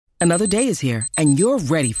Another day is here, and you're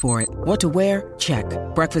ready for it. What to wear? Check.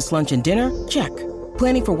 Breakfast, lunch, and dinner? Check.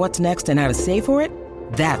 Planning for what's next and how to save for it?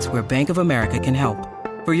 That's where Bank of America can help.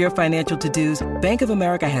 For your financial to-dos, Bank of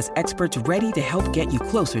America has experts ready to help get you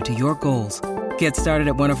closer to your goals. Get started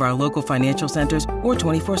at one of our local financial centers or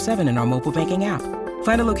 24/7 in our mobile banking app.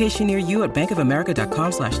 Find a location near you at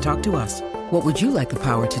bankofamerica.com/talktous. What would you like the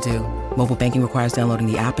power to do? Mobile banking requires downloading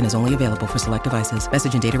the app and is only available for select devices.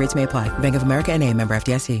 Message and data rates may apply. Bank of America N.A., member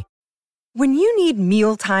FDIC. When you need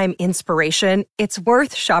mealtime inspiration, it's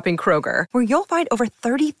worth shopping Kroger, where you'll find over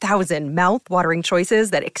 30,000 mouth-watering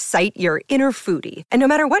choices that excite your inner foodie. And no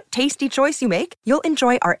matter what tasty choice you make, you'll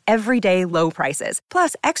enjoy our everyday low prices,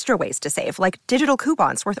 plus extra ways to save, like digital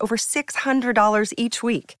coupons worth over $600 each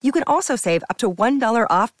week. You can also save up to $1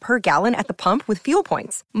 off per gallon at the pump with fuel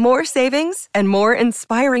points. More savings and more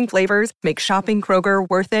inspiring flavors make shopping Kroger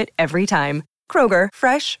worth it every time. Kroger,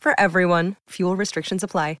 fresh for everyone. Fuel restrictions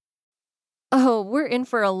apply. Oh, we're in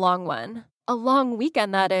for a long one. A long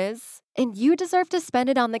weekend, that is. And you deserve to spend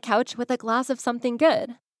it on the couch with a glass of something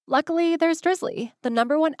good. Luckily, there's Drizzly, the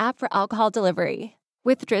 #1 app for alcohol delivery.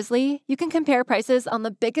 With Drizzly, you can compare prices on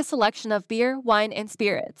the biggest selection of beer, wine, and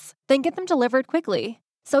spirits, then get them delivered quickly.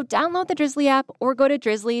 So download the Drizzly app or go to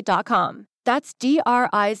drizzly.com. That's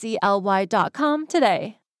DRIZLY.com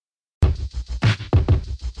today.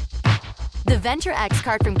 The Venture X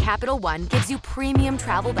card from Capital One gives you premium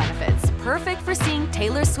travel benefits, perfect for seeing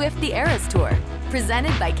Taylor Swift The Eras Tour.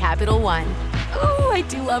 Presented by Capital One. Ooh, I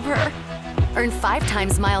do love her. Earn 5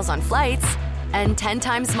 times miles on flights and 10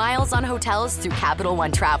 times miles on hotels through Capital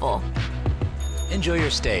One Travel. Enjoy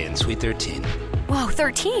your stay in Suite 13. Whoa,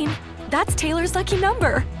 13? That's Taylor's lucky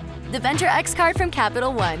number. The Venture X card from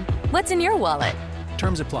Capital One. What's in your wallet?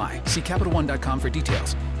 Terms apply. See CapitalOne.com for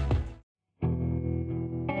details.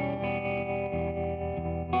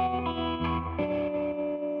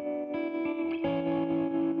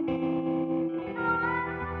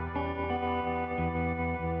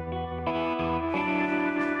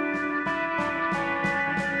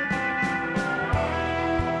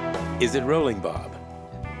 Is it rolling, Bob?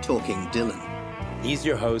 Talking Dylan. He's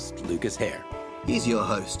your host, Lucas Hare. He's your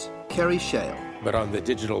host, Kerry Shale. But on the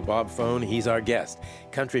digital Bob phone, he's our guest,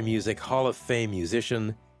 Country Music Hall of Fame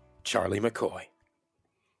musician, Charlie McCoy.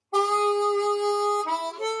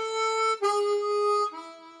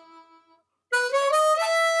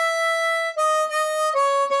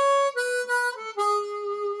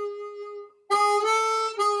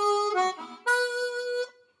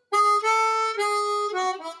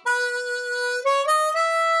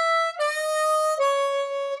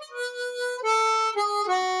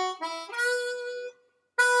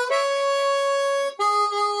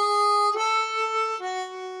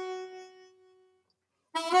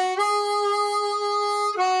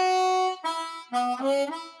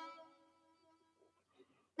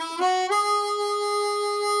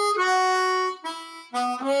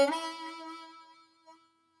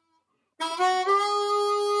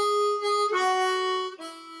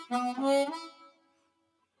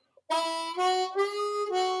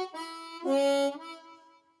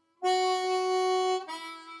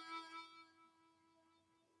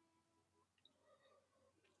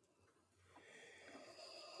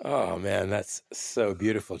 Oh, man, that's so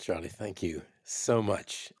beautiful, Charlie. Thank you so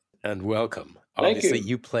much and welcome. Obviously,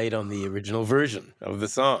 you played on the original version of the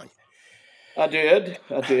song. I did.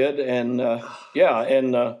 And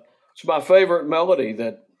it's my favorite melody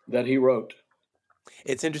that he wrote.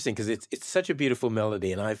 It's interesting because it's such a beautiful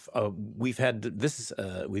melody, and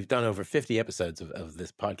we've done over 50 episodes of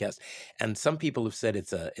this podcast, and some people have said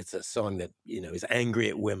it's a song that is angry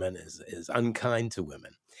at women, is unkind to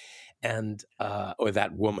women, and or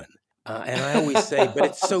that woman, and I always say, but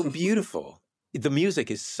it's so beautiful. The music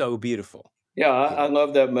is so beautiful. Yeah, I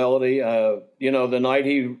love that melody. The night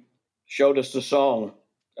he showed us the song,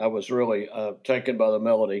 I was really taken by the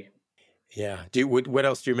melody. Yeah. What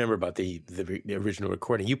else do you remember about the original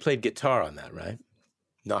recording? You played guitar on that, right?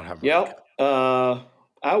 Not harmonica. Yeah.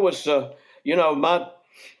 I was,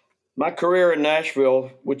 my career in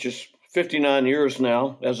Nashville, which is 59 years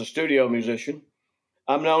now as a studio musician,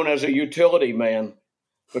 I'm known as a utility man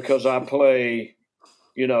because I play,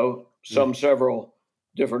 several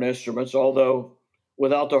different instruments, although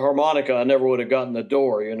without the harmonica, I never would have gotten the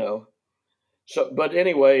door, So, but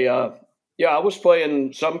anyway, I was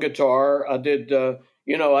playing some guitar. I did, I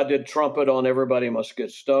did trumpet on Everybody Must Get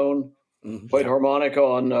Stoned. Mm-hmm. Played harmonica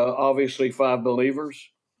on, obviously, Five Believers.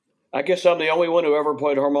 I guess I'm the only one who ever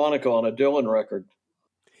played harmonica on a Dylan record,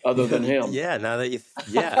 other than him. Yeah, now that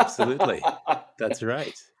absolutely, that's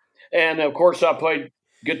right. And of course, I played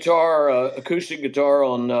guitar, acoustic guitar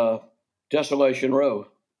on Desolation Row.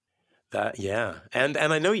 Yeah, and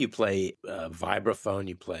I know you play vibraphone,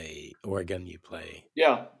 you play organ, you play.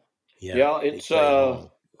 Yeah.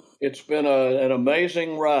 It's been an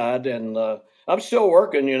amazing ride, and I'm still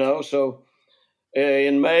working. So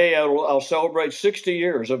in May I'll celebrate 60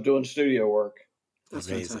 years of doing studio work. That's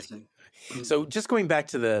amazing. Fantastic. So just going back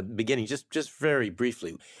to the beginning, just very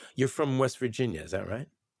briefly, you're from West Virginia, is that right?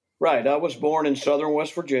 Right. I was born in southern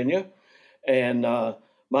West Virginia, and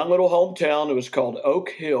my little hometown was called Oak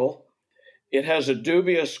Hill. It has a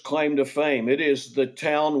dubious claim to fame. It is the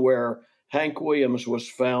town where Hank Williams was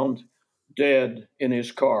found dead in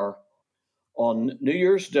his car on New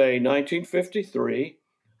Year's Day, 1953,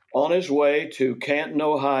 on his way to Canton,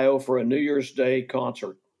 Ohio for a New Year's Day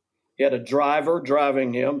concert. He had a driver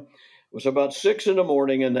driving him. It was about 6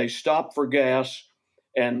 a.m, and they stopped for gas,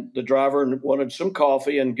 and the driver wanted some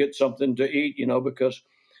coffee and get something to eat, because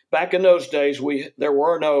back in those days, there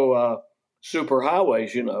were no super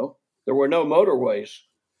highways, There were no motorways.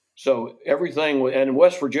 So everything, and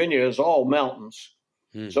West Virginia is all mountains.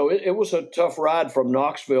 So it was a tough ride from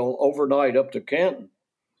Knoxville overnight up to Canton.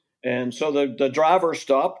 And so the driver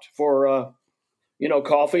stopped for,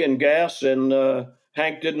 coffee and gas, and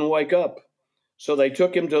Hank didn't wake up. So they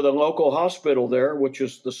took him to the local hospital there, which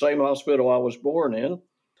is the same hospital I was born in.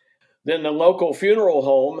 Then the local funeral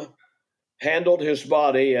home handled his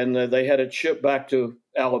body, and they had it shipped back to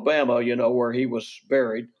Alabama, where he was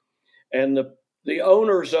buried. And the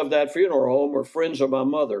owners of that funeral home were friends of my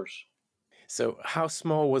mother's. So how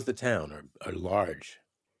small was the town, or large?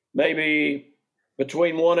 Maybe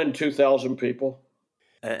between 1,000 and 2,000 people.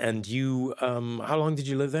 And you, how long did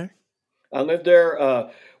you live there? I lived there,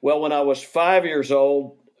 when I was 5 years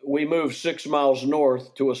old, we moved 6 miles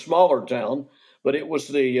north to a smaller town, but it was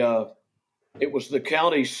the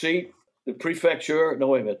county seat, the prefecture. No,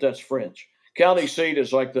 wait a minute, that's French. County seat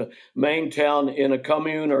is like the main town in a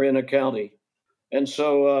commune or in a county. And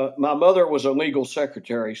so my mother was a legal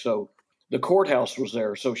secretary, so the courthouse was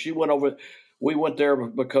there. So we went there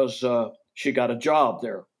because she got a job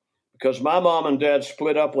there. Because my mom and dad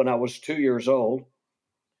split up when I was 2 years old.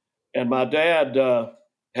 And my dad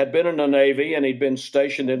had been in the Navy, and he'd been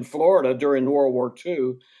stationed in Florida during World War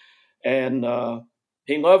II. And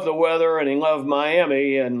he loved the weather, and he loved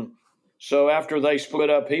Miami. And so after they split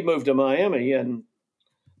up, he moved to Miami.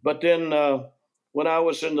 But then when I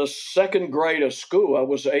was in the second grade of school, I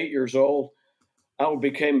was 8 years old, I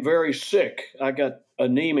became very sick. I got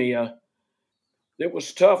anemia. It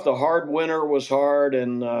was tough. The hard winter was hard.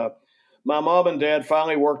 And my mom and dad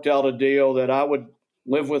finally worked out a deal that I would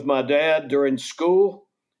live with my dad during school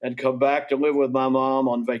and come back to live with my mom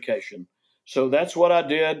on vacation. So that's what I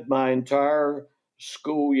did my entire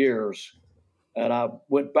school years. And I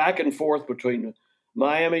went back and forth between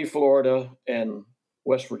Miami, Florida, and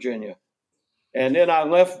West Virginia. And then I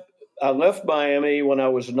left Miami when I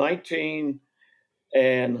was 19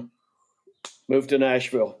 and moved to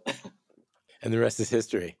Nashville. And the rest is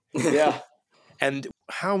history. Yeah. And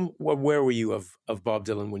where were you of Bob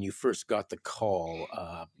Dylan when you first got the call,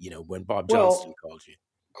 when Bob Johnston called you?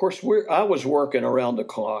 Of course, I was working around the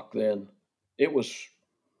clock then.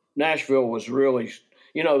 Nashville was really,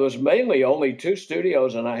 there was mainly only 2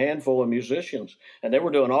 studios and a handful of musicians, and they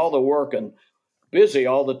were doing all the work and busy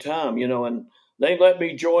all the time, and they let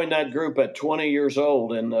me join that group at 20 years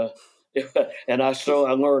old, and and I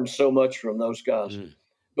learned so much from those guys.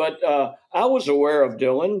 But I was aware of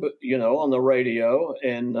Dylan, but on the radio,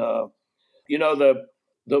 and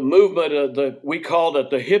the movement we called it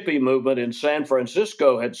the hippie movement in San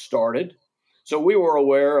Francisco had started, so we were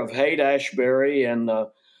aware of Haight-Ashbury and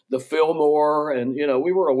the Fillmore, and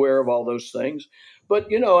we were aware of all those things. But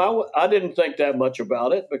I didn't think that much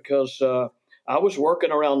about it because I was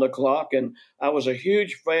working around the clock, and I was a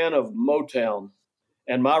huge fan of Motown,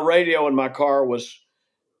 and my radio in my car was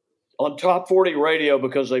on Top 40 radio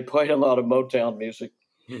because they played a lot of Motown music.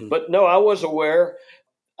 But no, I was aware.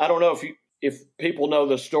 I don't know if people know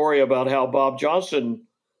the story about how Bob Johnston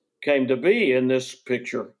came to be in this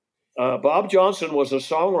picture. Bob Johnston was a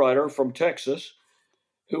songwriter from Texas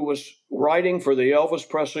who was writing for the Elvis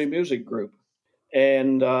Presley Music Group.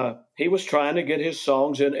 And he was trying to get his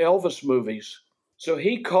songs in Elvis movies. So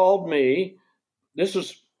he called me. This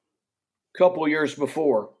is a couple of years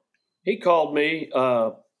before. He called me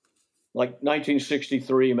like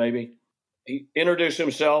 1963, maybe. He introduced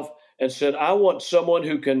himself and said, I want someone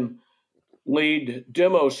who can lead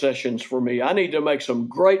demo sessions for me. I need to make some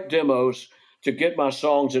great demos to get my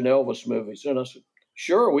songs in Elvis movies. And I said,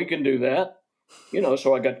 sure, we can do that.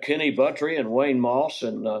 So I got Kenny Buttrey and Wayne Moss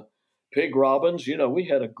and Pig Robbins. We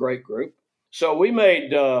had a great group. So we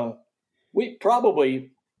made, we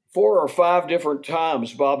probably 4 or 5 different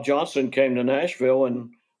times, Bob Johnson came to Nashville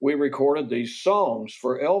and we recorded these songs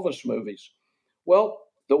for Elvis movies. Well,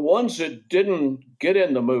 the ones that didn't get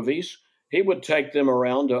in the movies, he would take them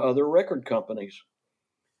around to other record companies.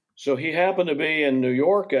 So he happened to be in New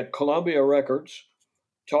York at Columbia Records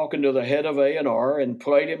talking to the head of A&R and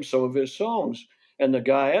played him some of his songs. And the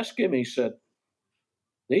guy asked him, he said,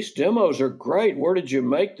 "These demos are great. Where did you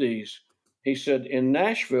make these?" He said, "In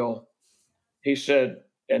Nashville." He said,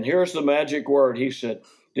 and here's the magic word. He said,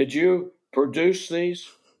 "Did you produce these?"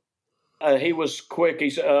 He was quick.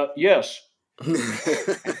 He said, "Yes."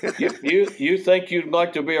 You think you'd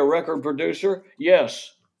like to be a record producer?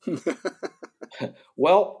 Yes.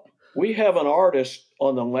 Well, we have an artist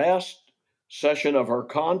on the last session of her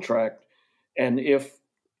contract, and if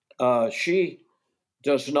she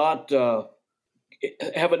does not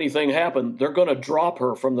have anything happen, they're going to drop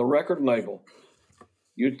her from the record label.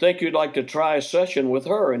 You'd think you'd like to try a session with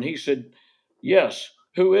her. And he said, "Yes."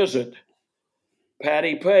 "Who is it?"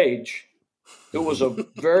 "Patti Page," who was a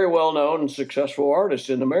very well-known and successful artist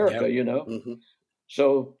in America, you know. Mm-hmm.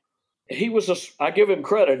 So he was I give him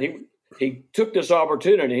credit. He took this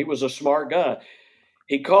opportunity. He was a smart guy.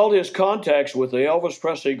 He called his contacts with the Elvis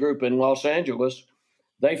Presley group in Los Angeles.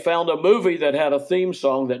 They found a movie that had a theme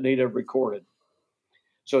song that needed recorded.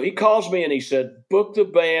 So he calls me and he said, "Book the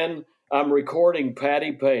band. I'm recording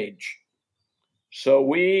Patti Page." So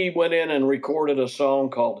we went in and recorded a song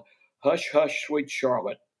called "Hush, Hush, Sweet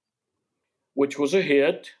Charlotte," which was a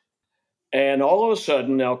hit. And all of a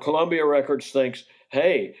sudden, now Columbia Records thinks,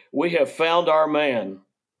 "Hey, we have found our man."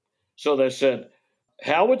 So they said,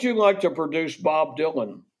 "How would you like to produce Bob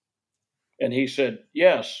Dylan?" And he said,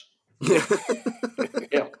 "Yes."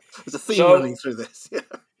 Yeah. There's a theme running through this. Yeah.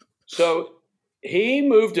 So he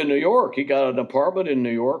moved to New York. He got an apartment in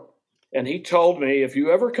New York. And he told me, "If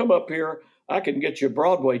you ever come up here, I can get you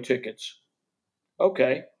Broadway tickets."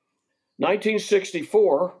 Okay.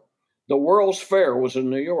 1964, the World's Fair was in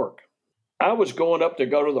New York. I was going up to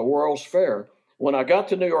go to the World's Fair. When I got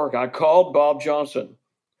to New York, I called Bob Johnson.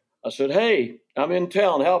 I said, "Hey, I'm in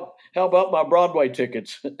town. How about my Broadway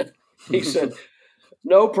tickets?" He said,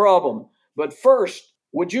 "No problem. But first,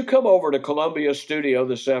 would you come over to Columbia Studio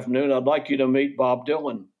this afternoon? I'd like you to meet Bob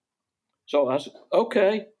Dylan." So I said,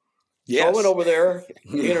 "Okay." Yes. So I went over there.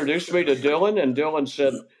 He introduced me to Dylan, and Dylan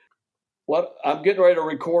said, "What? I'm getting ready to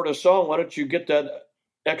record a song. Why don't you get that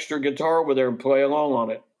extra guitar over there and play along on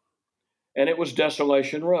it?" And it was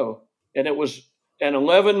Desolation Row. And it was an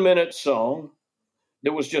 11-minute song. It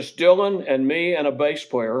was just Dylan and me and a bass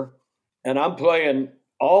player. And I'm playing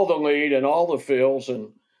all the lead and all the fills,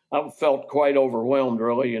 and I felt quite overwhelmed,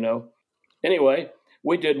 really, you know. Anyway,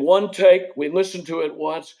 we did one take. We listened to it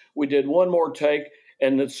once. We did one more take,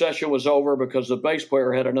 and the session was over because the bass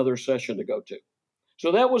player had another session to go to.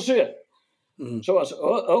 So that was it. Mm-hmm. So I said,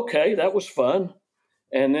 "Oh, okay, that was fun."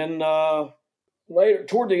 And then later,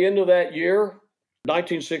 toward the end of that year,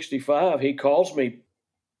 1965, he calls me,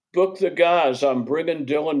 "Book the guys. I'm bringing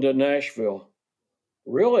Dylan to Nashville."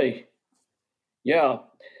 "Really?" "Yeah."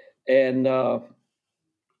 And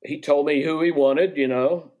he told me who he wanted, you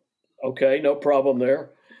know. Okay, no problem there.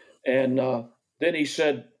 And then he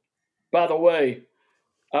said, "By the way,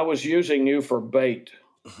 I was using you for bait."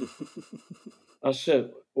 I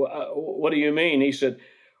said, "What do you mean?" He said,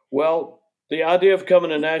 "Well, the idea of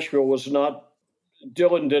coming to Nashville was not,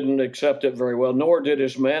 Dylan didn't accept it very well, nor did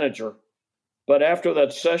his manager. But after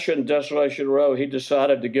that session, Desolation Row, he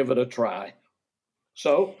decided to give it a try."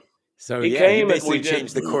 So he came, you basically and we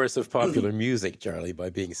changed the course of popular music, Charlie, by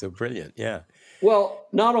being so brilliant. Yeah. Well,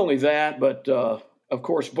 not only that, but of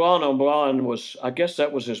course, Blonde on Blonde was, I guess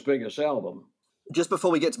that was his biggest album. Just before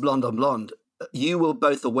we get to Blonde on Blonde, you were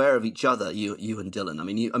both aware of each other, you and Dylan.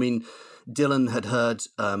 I mean, Dylan had heard,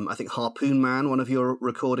 I think, Harpoon Man, one of your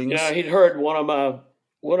recordings. Yeah, he'd heard one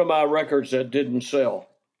of my records that didn't sell.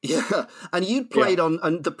 Yeah, and you'd played on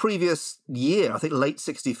the previous year, I think late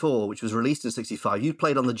 64, which was released in 65, you'd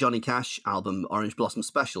played on the Johnny Cash album, Orange Blossom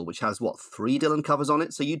Special, which has, 3 Dylan covers on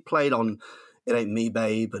it? So you'd played on It Ain't Me,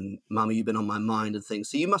 Babe, and Mama, You've Been on My Mind and things.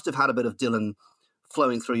 So you must have had a bit of Dylan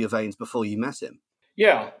flowing through your veins before you met him.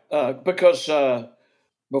 Yeah, because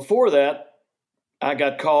before that, I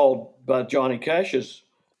got called by Johnny Cash's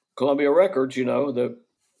Columbia Records, you know, the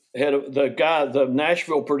head of the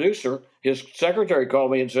Nashville producer. His secretary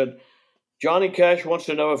called me and said, "Johnny Cash wants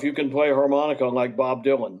to know if you can play harmonica like Bob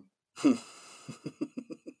Dylan."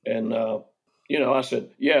 And, I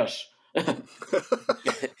said, "Yes."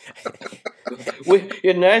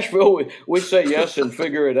 In Nashville, we say yes and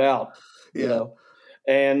figure it out, you know.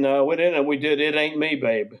 And went in and we did It Ain't Me,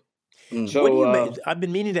 Babe. So what do you I've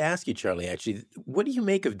been meaning to ask you, Charlie, actually, what do you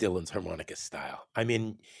make of Dylan's harmonica style? I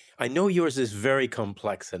mean, I know yours is very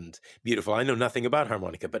complex and beautiful. I know nothing about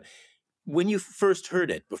harmonica, but when you first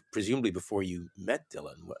heard it, presumably before you met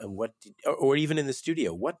Dylan, or even in the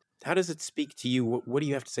studio, how does it speak to you? What do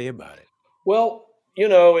you have to say about it? Well,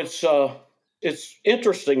 it's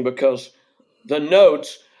interesting because the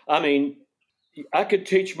notes, I mean, I could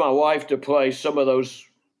teach my wife to play some of those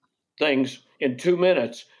things in 2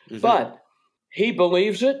 minutes, but he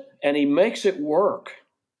believes it and he makes it work.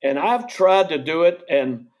 And I've tried to do it,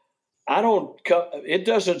 and it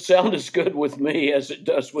doesn't sound as good with me as it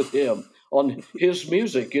does with him on his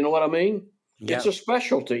music. You know what I mean? Yeah. It's a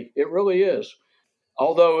specialty. It really is.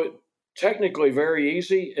 Although technically very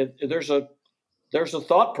easy, there's a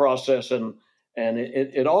thought process, and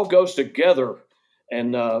it all goes together.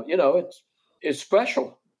 And, it's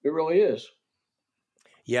special. It really is.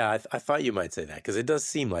 Yeah, I thought you might say that, because it does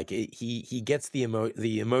seem like he gets the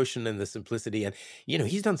emotion and the simplicity. And,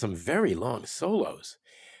 he's done some very long solos.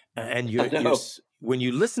 And when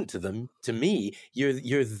you listen to them, to me,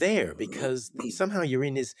 you're there because somehow you're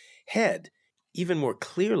in his head even more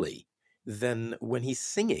clearly than when he's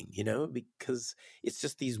singing, because it's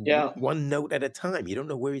just these one note at a time. You don't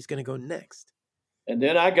know where he's going to go next. And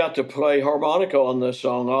then I got to play harmonica on this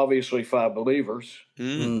song, obviously Five Believers.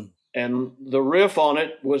 And the riff on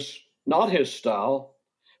it was not his style.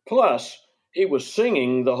 Plus, he was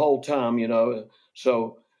singing the whole time,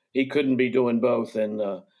 so he couldn't be doing both. And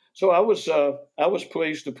so I was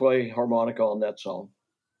pleased to play harmonica on that song.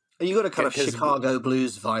 And you got a kind of Chicago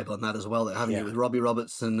blues vibe on that as well, haven't you? With Robbie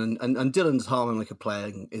Robertson and Dylan's harmonica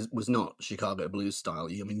playing was not Chicago blues style.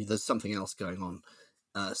 I mean, there's something else going on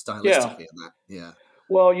stylistically in that. Yeah.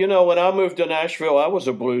 Well, when I moved to Nashville, I was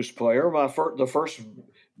a blues player. The first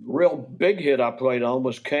real big hit I played on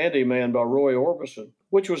was Candyman by Roy Orbison,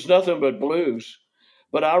 which was nothing but blues.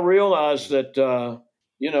 But I realized that,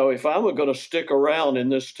 if I'm going to stick around in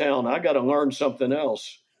this town, I got to learn something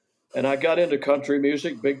else. And I got into country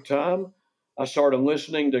music big time. I started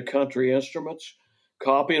listening to country instruments,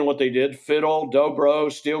 copying what they did, fiddle,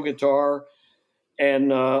 dobro, steel guitar.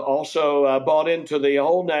 And also I bought into the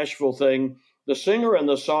whole Nashville thing. The singer and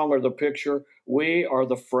the song are the picture. We are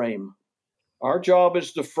the frame. Our job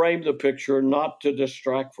is to frame the picture, not to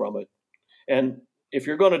distract from it. And if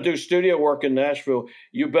you're going to do studio work in Nashville,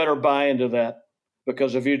 you better buy into that,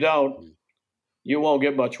 because if you don't, you won't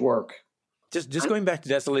get much work. Just going back to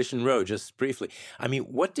Desolation Row, just briefly. I mean,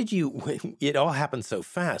 it all happened so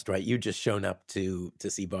fast, right? You just shown up to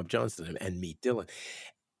see Bob Johnston and meet Dylan.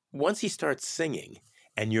 Once he starts singing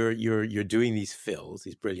and you're doing these fills,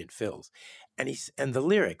 these brilliant fills, and the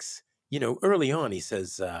lyrics, early on he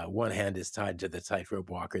says, one hand is tied to the tightrope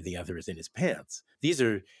walker, the other is in his pants. These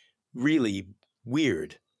are really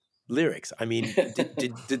weird lyrics. I mean,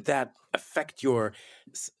 did that affect your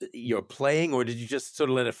playing, or did you just sort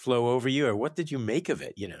of let it flow over you, or what did you make of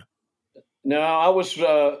it? No, I was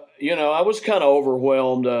kind of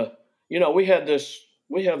overwhelmed. We have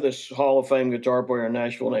this Hall of Fame guitar player in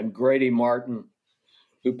Nashville named Grady Martin,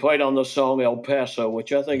 who played on the song El Paso,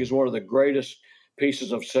 which I think is one of the greatest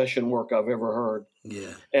pieces of session work I've ever heard.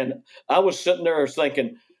 Yeah. And I was sitting there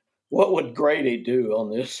thinking, what would Grady do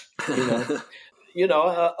on this?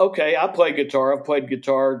 Okay, I play guitar. I've played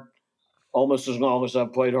guitar almost as long as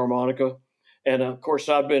I've played harmonica. And of course,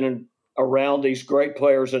 I've been around these great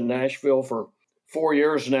players in Nashville for 4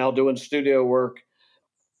 years now doing studio work.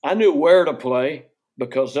 I knew where to play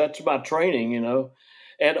because that's my training,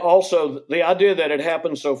 And also the idea that it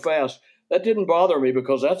happened so fast, that didn't bother me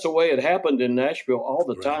because that's the way it happened in Nashville all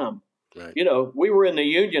the time. Right. We were in the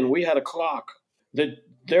union. We had a clock.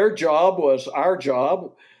 Their job was our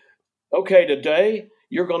job. Okay, today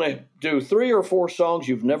you're going to do 3 or 4 songs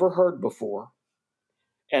you've never heard before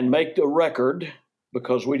and make the record,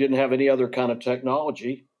 because we didn't have any other kind of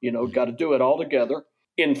technology. Got to do it all together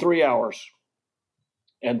in 3 hours.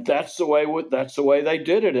 And that's the way they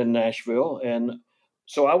did it in Nashville. And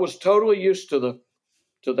so I was totally used to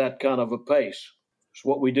that kind of a pace. It's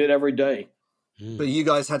what we did every day. But you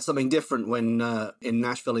guys had something different when in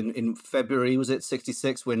Nashville in February, was it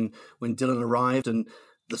 66, when Dylan arrived and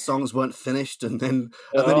the songs weren't finished, and then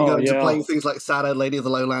you got into playing things like Sad Old Lady of the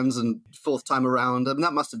Lowlands and Fourth Time Around, and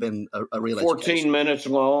that must have been a real 14 education. minutes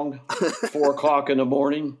long, 4 o'clock in the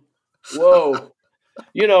morning. Whoa.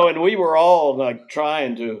 And we were all like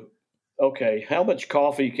trying to, okay, how much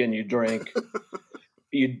coffee can you drink?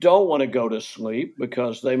 You don't want to go to sleep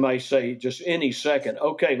because they may say just any second,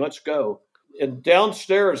 okay, let's go. And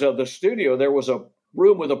downstairs of the studio, there was a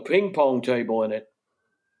room with a ping pong table in it.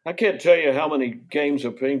 I can't tell you how many games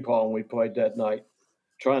of ping pong we played that night.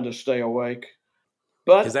 trying to stay awake.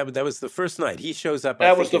 But because that was the first night he shows up.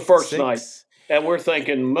 That was the first 6. night, and we're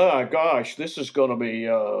thinking, my gosh, this is going to be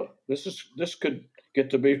this could get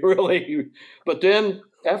to be really. But then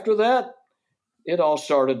after that, it all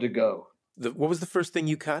started to go. What was the first thing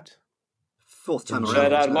you cut? Fourth time around.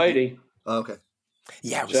 Sad-Eyed Lady. Oh, okay.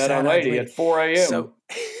 Yeah, it was Sad-Eyed Lady at 4 a.m. So,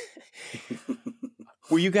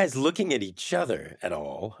 were you guys looking at each other at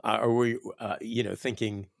all, or were you,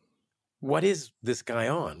 thinking, "What is this guy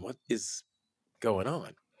on? What is going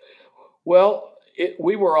on?" Well,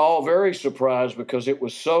 we were all very surprised because it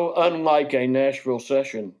was so unlike a Nashville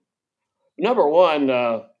session. Number one,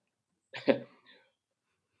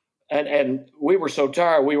 and we were so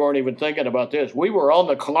tired we weren't even thinking about this. We were on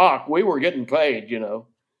the clock. We were getting paid,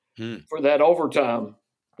 for that overtime,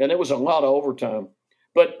 and it was a lot of overtime.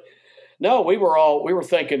 But no, we were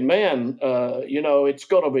thinking, man, it's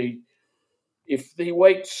going to be, if he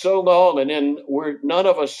waits so long, and then none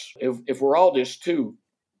of us, if we're all just too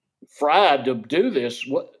fried to do this,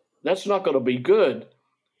 that's not going to be good.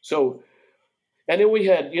 So, and then we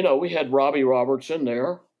had Robbie Robertson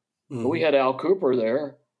there, we had Al Cooper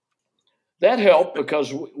there. That helped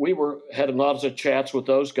because we had lots of chats with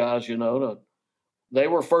those guys. They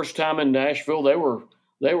were first time in Nashville. They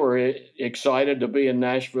were excited to be in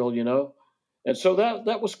Nashville. And so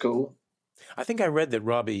that was cool. I think I read that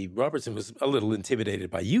Robbie Robertson was a little intimidated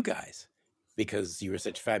by you guys because you were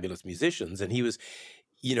such fabulous musicians, and he was,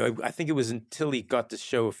 I think it was until he got to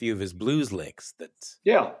show a few of his blues licks that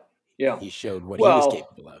he showed what he was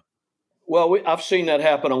capable of. Well, I've seen that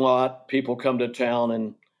happen a lot. People come to town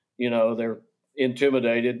and they're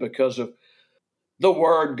intimidated because of the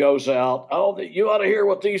word goes out. Oh, you ought to hear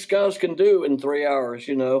what these guys can do in 3 hours.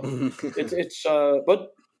 But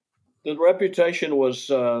the reputation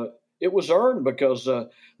was it was earned because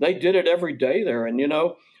they did it every day there. And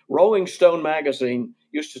Rolling Stone magazine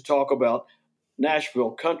used to talk about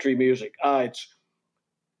Nashville country music. It's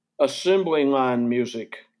assembly line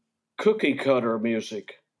music, cookie cutter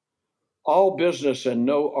music, all business and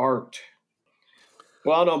no art.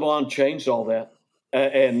 Blonde on Blonde changed all that.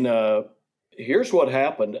 And here's what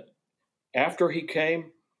happened. After he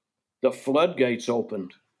came, the floodgates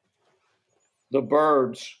opened. The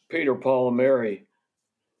Byrds, Peter, Paul, and Mary,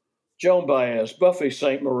 Joan Baez, Buffy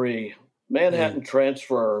St. Marie, Manhattan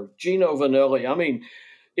Transfer, Gino Vanelli. I mean,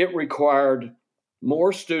 it required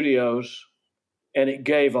more studios, and it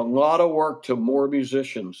gave a lot of work to more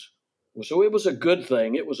musicians. So it was a good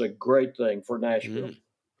thing. It was a great thing for Nashville.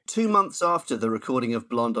 2 months after the recording of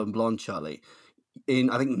Blonde on Blonde, Charlie, in,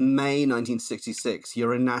 I think, May 1966,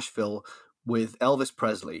 you're in Nashville with Elvis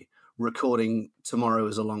Presley recording Tomorrow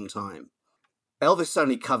Is a Long Time. Elvis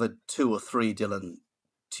only covered 2 or 3 Dylan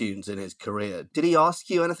tunes in his career. Did he ask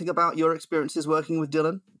you anything about your experiences working with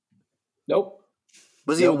Dylan? Nope.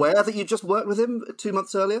 Was he aware that you just worked with him 2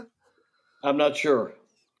 months earlier? I'm not sure.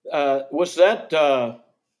 Was that the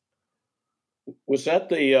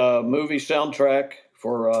movie soundtrack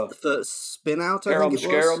for Spin Out? I Harem think it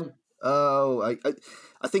was. Scarum? Oh,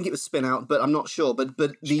 I think it was Spin Out, but I'm not sure. But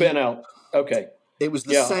Spin Out. Okay. It was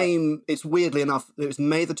the same. It's weirdly enough, it was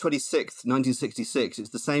May the 26th, 1966. It's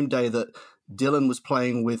the same day that Dylan was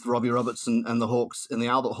playing with Robbie Robertson and the Hawks in the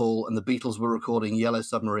Albert Hall, and the Beatles were recording Yellow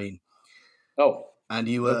Submarine. Oh. And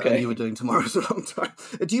you were doing Tomorrow's a Long Time.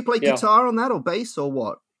 Do you play guitar on that, or bass, or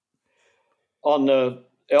what? On Elvis?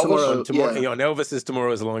 On Elvis's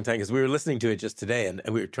Tomorrow Is a Long Time, because we were listening to it just today, and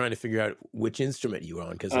we were trying to figure out which instrument you were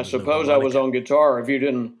on. I suppose I was on guitar. If you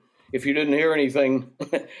didn't hear anything,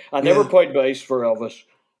 I never played bass for Elvis.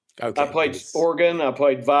 Okay, I played organ, I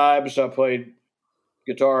played vibes, I played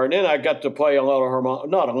guitar, and then I got to play a lot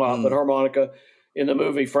of but harmonica. In the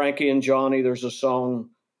movie Frankie and Johnny, there's a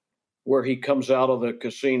song where he comes out of the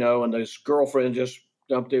casino and his girlfriend just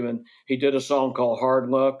dumped him, and he did a song called Hard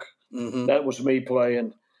Luck. Mm-hmm. That was me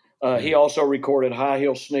playing. He also recorded High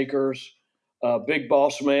Heel Sneakers, Big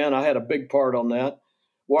Boss Man. I had a big part on that.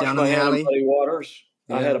 Wash My Hand in Muddy Waters.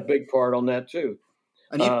 Yeah. I had a big part on that too.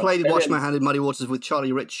 And you played Wash My Hand in Muddy Waters with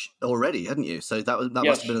Charlie Rich already, hadn't you? So that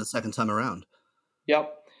must have been the second time around.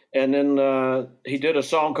 Yep. And then he did a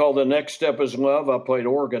song called The Next Step Is Love. I played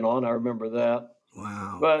organ on. I remember that.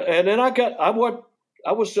 Wow. And then I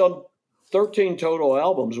was on 13 total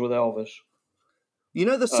albums with Elvis. You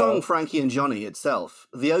know the song Frankie and Johnny itself?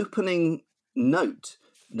 The opening note,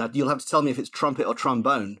 now you'll have to tell me if it's trumpet or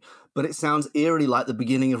trombone, but it sounds eerily like the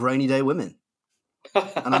beginning of Rainy Day Women.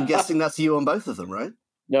 And I'm guessing that's you on both of them, right?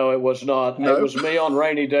 No, it was not. No? It was me on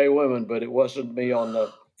Rainy Day Women, but it wasn't me on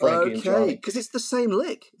the Frankie and Johnny. Okay, because it's the same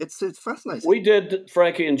lick. It's fascinating. We did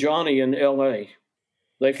Frankie and Johnny in L.A.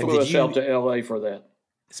 They flew us out to L.A. for that.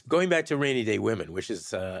 Going back to Rainy Day Women, which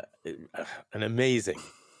is an amazing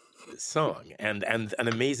song and an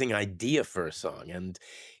amazing idea for a song. And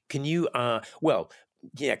can you, can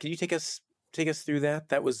you take us through that?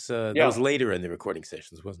 That was later in the recording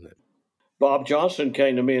sessions, wasn't it? Bob Johnson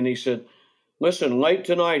came to me and he said, listen, late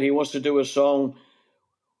tonight he wants to do a song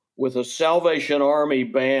with a Salvation Army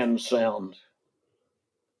band sound.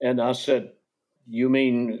 And I said, you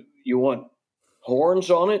mean you want horns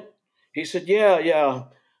on it? He said, yeah.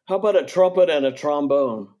 How about a trumpet and a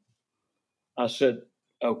trombone? I said,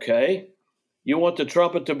 okay. You want the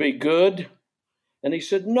trumpet to be good? And he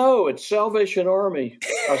said, no, it's Salvation Army.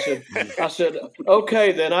 I said,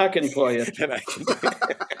 okay, then I can play it.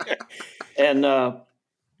 And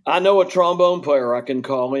I know a trombone player I can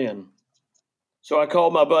call in. So I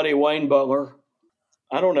called my buddy Wayne Butler.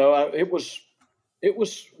 I don't know. It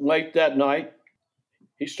was late that night.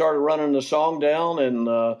 He started running the song down, and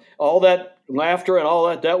all that laughter and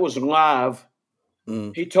all that was live.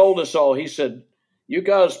 Mm. He told us all, he said, you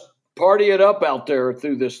guys party it up out there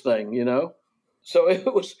through this thing, you know? So it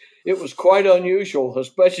was quite unusual,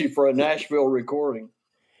 especially for a Nashville recording.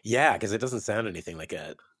 Yeah, because it doesn't sound anything like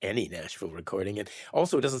any Nashville recording. And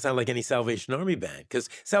also it doesn't sound like any Salvation Army band, because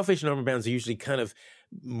Salvation Army bands are usually kind of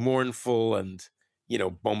mournful and,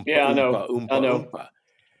 bumpa, I know. Oompa.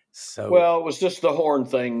 So, well, it was just the horn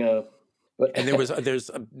thing. But and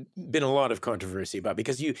there's been a lot of controversy about,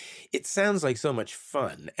 because it sounds like so much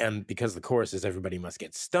fun, and because the chorus is "Everybody must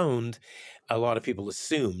get stoned," a lot of people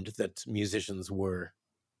assumed that musicians were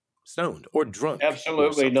stoned or drunk.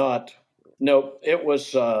 Absolutely not. No, it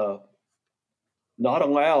was not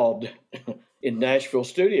allowed in Nashville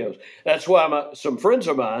studios. That's why some friends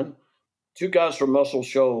of mine, two guys from Muscle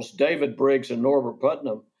Shoals, David Briggs and Norbert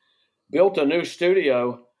Putnam, built a new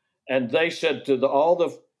studio. And they said to all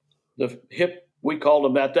the hip, we called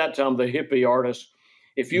them at that time the hippie artists,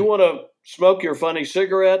 if you want to smoke your funny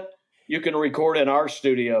cigarette, you can record in our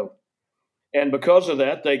studio. And because of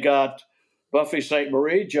that, they got Buffy St.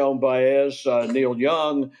 Marie, Joan Baez, Neil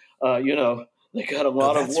Young. They got a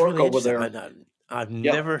lot of work really over there. I've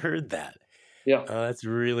never heard that. Yeah. That's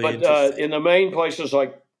really interesting. But in the main places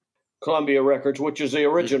like Columbia Records, which is the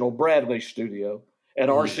original Bradley studio, and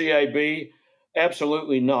RCAB,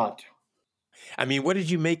 absolutely not. I mean, what did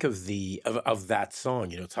you make of that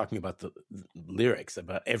song? Talking about the lyrics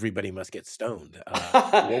about everybody must get stoned.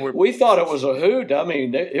 We thought it was a hoot. I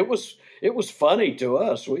mean, it was funny to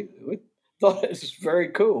us. We thought it was very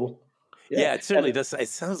cool. Yeah, it certainly does. It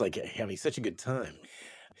sounds like you're having such a good time.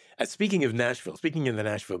 Speaking of Nashville, speaking of the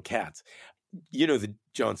Nashville Cats, the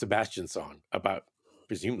John Sebastian song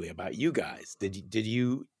presumably about you guys. Did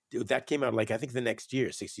you? That came out I think the next year,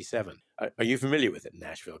 1967. Are you familiar with it,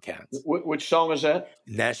 Nashville Cats? Which song is that?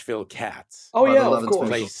 Nashville Cats. Oh, yeah, of course.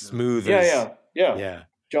 Play smooth as... Yeah.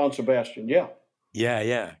 John Sebastian, yeah.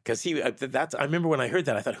 Yeah. Because I remember when I heard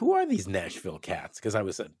that, I thought, who are these Nashville Cats? Because I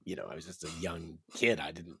was just a young kid.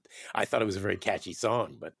 I thought it was a very catchy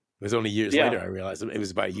song, but it was only years later I realized it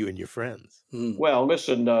was about you and your friends. Well,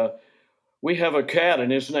 listen, we have a cat,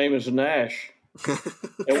 and his name is Nash.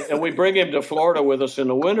 and we bring him to Florida with us in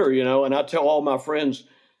the winter, and I tell all my friends,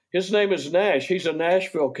 his name is Nash. He's a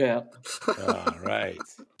Nashville cat. Right.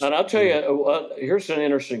 And I'll tell you, here's an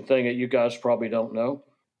interesting thing that you guys probably don't know.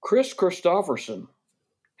 Chris Christopherson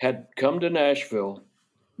had come to Nashville.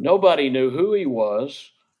 Nobody knew who he was.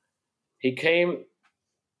 He came,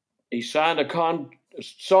 he signed a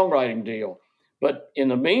songwriting deal. But in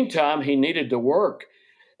the meantime, he needed to work.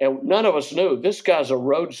 And none of us knew. This guy's a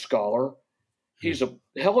Rhodes Scholar. He's a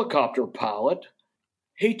helicopter pilot.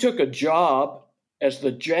 He took a job as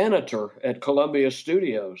the janitor at Columbia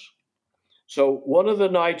Studios. So one of the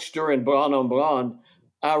nights during Blonde on Blonde,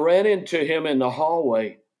 I ran into him in the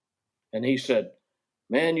hallway, and he said,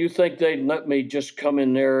 man, you think they'd let me just come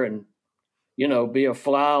in there and, be a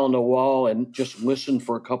fly on the wall and just listen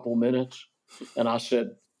for a couple minutes? And I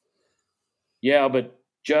said, yeah, but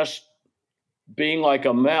just being like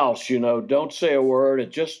a mouse, don't say a word.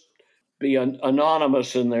 It just be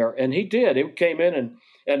anonymous in there. And he did. He came in,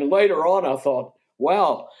 and later on I thought,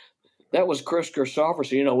 wow, that was Chris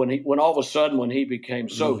Christopherson. When all of a sudden, when he became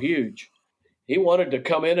so huge, he wanted to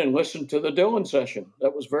come in and listen to the Dylan session.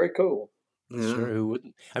 That was very cool. Sure, who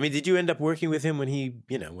wouldn't? I mean, did you end up working with him when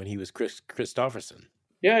he was Chris Christopherson?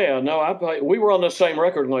 Yeah. No, we were on the same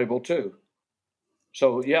record label too.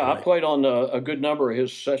 So right. I played on a good number of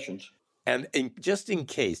his sessions. And just in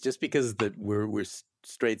case, just because that we're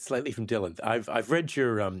strayed slightly from Dylan, I've read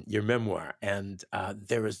your memoir, and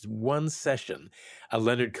there is one session, a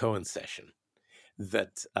Leonard Cohen session,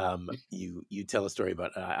 that you tell a story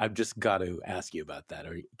about. I've just got to ask you about that,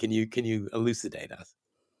 or can you elucidate us?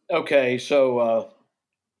 Okay, so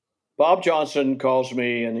Bob Johnson calls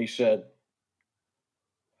me and he said,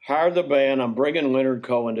 hire the band. I'm bringing Leonard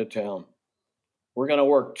Cohen to town. We're going to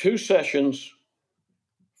work 2 sessions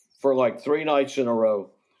for like 3 nights in a row.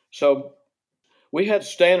 So we had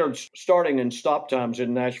standard starting and stop times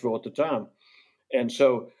in Nashville at the time. And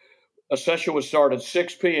so a session would start at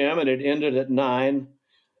 6 p.m. and it ended at 9.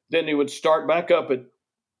 Then he would start back up at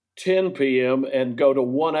 10 p.m. and go to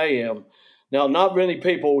 1 a.m. Now, not many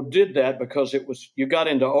people did that because you got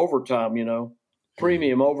into overtime,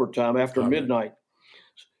 premium overtime after midnight.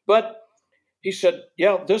 But he said,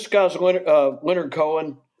 yeah, this guy's Leonard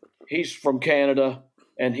Cohen. He's from Canada,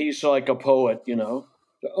 and he's like a poet,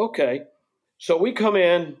 Okay. So we come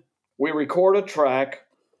in, we record a track.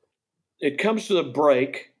 It comes to the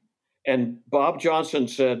break, and Bob Johnson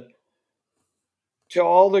said, tell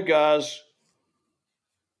all the guys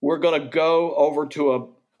we're going to go over to a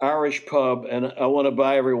Irish pub, and I want to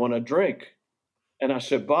buy everyone a drink. And I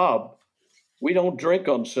said, Bob, we don't drink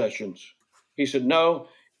on sessions. He said, no,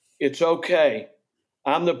 it's okay.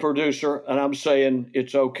 I'm the producer, and I'm saying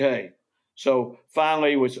it's okay. So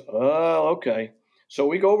finally, okay. So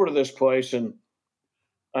we go over to this place, and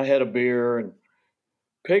I had a beer, and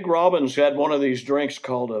Pig Robbins had one of these drinks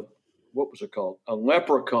called a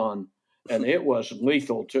leprechaun, and it was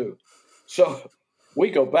lethal too. So we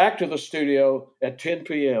go back to the studio at 10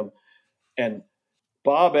 p.m., and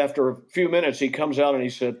Bob, after a few minutes, he comes out and he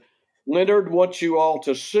said, Leonard wants you all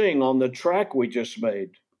to sing on the track we just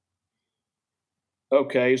made.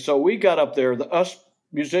 Okay, so we got up there. Us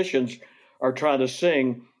musicians are trying to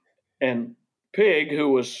sing, and Pig,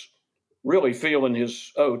 who was really feeling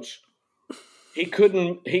his oats, he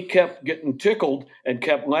kept getting tickled and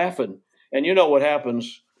kept laughing. And you know what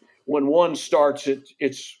happens when one starts,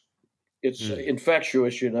 it's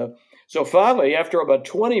infectious, So finally, after about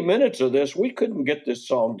 20 minutes of this, we couldn't get this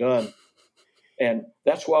song done. And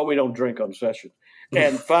that's why we don't drink on session.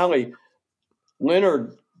 And finally,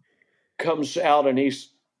 Leonard comes out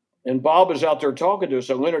and Bob is out there talking to us.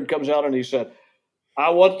 So Leonard comes out and he said,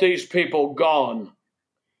 I want these people gone.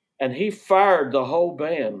 And he fired the whole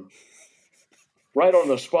band right on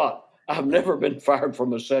the spot. I've never been fired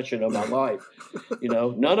from a session in my life.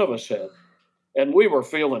 None of us had. And we were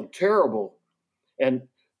feeling terrible. And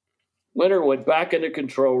Leonard went back in the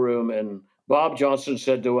control room, and Bob Johnson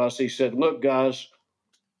said to us, he said, look, guys,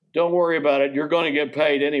 don't worry about it. You're going to get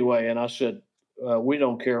paid anyway. And I said, we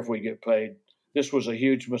don't care if we get paid. This was a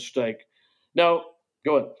huge mistake. No,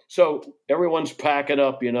 go ahead. So everyone's packing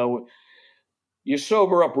up, You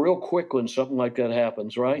sober up real quick when something like that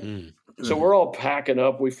happens, right? Mm-hmm. So we're all packing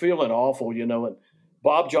up. We're feeling awful, and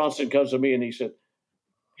Bob Johnson comes to me and he said,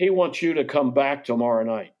 he wants you to come back tomorrow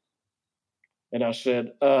night. And I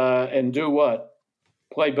said, and do what?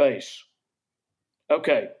 Play bass.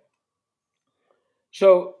 Okay.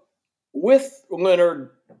 So with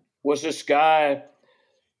Leonard was this guy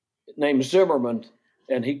named Zimmerman,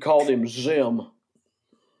 and he called him Zim.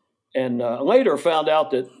 And later found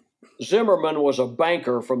out that Zimmerman was a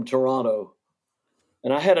banker from Toronto.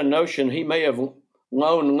 And I had a notion he may have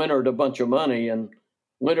loaned Leonard a bunch of money, and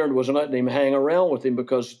Leonard was letting him hang around with him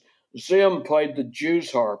because Zim played the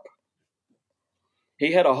Jew's harp.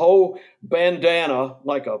 He had a whole bandana,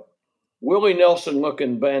 like a Willie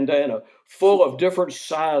Nelson-looking bandana, full of different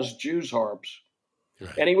sized Jew's harps.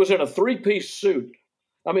 Right. And he was in a 3-piece suit.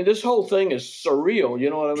 I mean, this whole thing is surreal,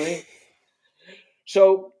 you know what I mean?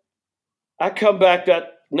 So I come back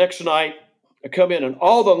that next night. I come in, and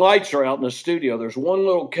all the lights are out in the studio. There's one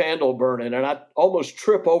little candle burning, and I almost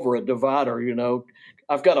trip over a divider,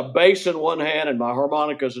 I've got a bass in one hand and my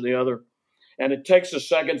harmonicas in the other. And it takes a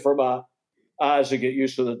second for my eyes to get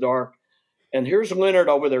used to the dark. And here's Leonard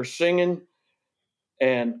over there singing,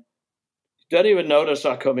 and doesn't even notice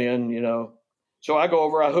I come in, So I go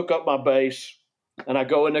over, I hook up my bass, and I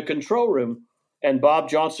go in the control room. And Bob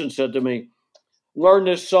Johnson said to me, learn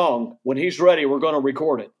this song. When he's ready, we're going to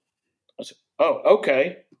record it. I said, oh,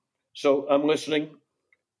 okay. So I'm listening,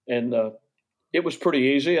 and it was pretty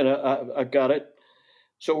easy, and I got it.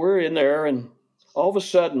 So we're in there, and all of a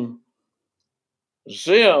sudden,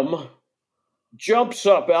 Zim jumps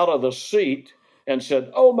up out of the seat and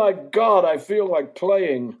said, oh, my God, I feel like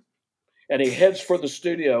playing. And he heads for the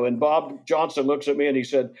studio, and Bob Johnson looks at me, and he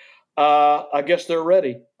said, I guess they're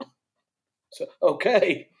ready. So,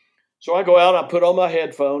 okay. So I go out, I put on my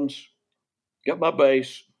headphones, get my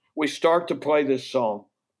bass. We start to play this song.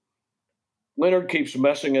 Leonard keeps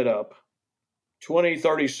messing it up. 20,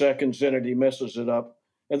 30 seconds in it, he messes it up.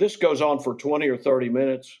 And this goes on for 20 or 30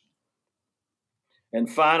 minutes. And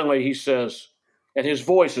finally he says, and his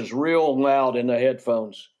voice is real loud in the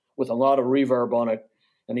headphones with a lot of reverb on it.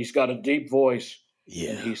 and he's got a deep voice.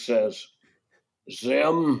 Yeah. And he says,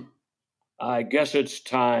 "Zim, I guess it's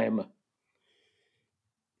time."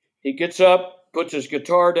 He gets up, puts his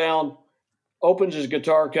guitar down, opens his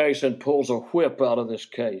guitar case, and pulls a whip out of this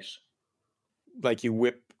case. Like you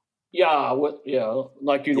whip? Yeah,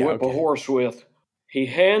 like you'd whip a horse with. He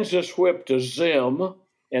hands this whip to Zim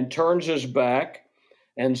and turns his back,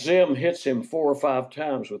 and Zim hits him 4 or 5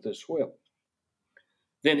 times with this whip.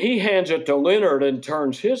 Then he hands it to Leonard and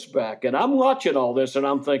turns his back. And I'm watching all this, and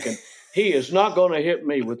I'm thinking, he is not going to hit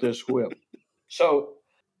me with this whip. So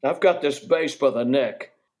I've got this bass by the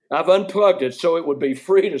neck. I've unplugged it so it would be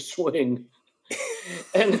free to swing.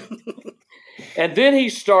 And then he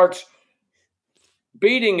starts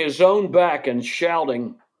beating his own back and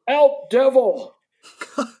shouting, "Out, devil!"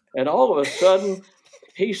 And all of a sudden,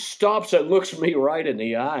 he stops and looks me right in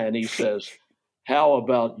the eye, and he says, "How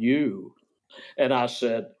about you?" And I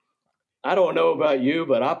said, "I don't know about you,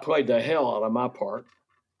 but I played the hell out of my part."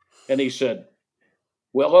 And he said,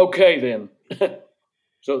 "Well, okay then."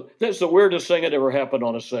 So that's the weirdest thing that ever happened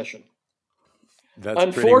on a session. That's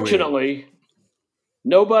unfortunately,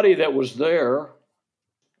 nobody that was there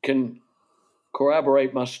can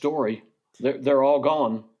corroborate my story. They're all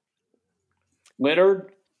gone.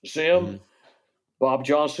 Leonard, Zim, Bob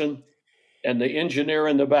Johnson, and the engineer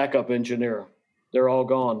and the backup engineer. They're all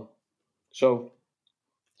gone. So,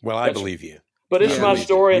 well, I believe you. But it's my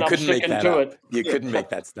story, and I'm sticking to it. You couldn't make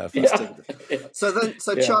that stuff up. Yeah.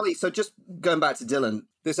 So Charlie, so just going back to Dylan,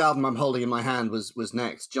 this album I'm holding in my hand was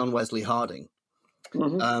next, John Wesley Harding.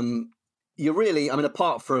 Mm-hmm. You really, I mean,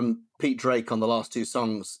 apart from Pete Drake on the last 2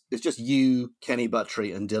 songs, it's just you, Kenny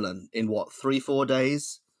Buttrey, and Dylan in what, 3-4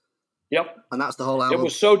 days? Yep. And that's the whole album? It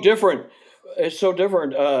was so different. It's so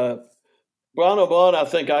different. Blonde on Blonde, I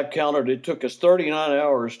think I counted, it took us 39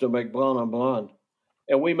 hours to make Blonde on Blonde.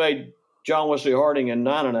 And we made John Wesley Harding in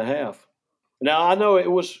 9.5. Now, I know it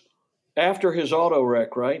was after his auto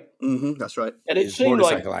wreck, right? Mm-hmm, that's right. And it his seemed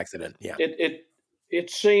motorcycle like accident. Yeah. It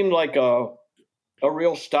seemed like a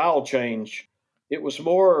real style change. It was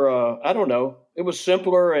more, I don't know, it was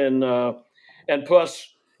simpler, and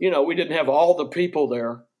plus, we didn't have all the people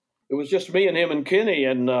there. It was just me and him and Kenny,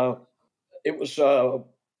 and it was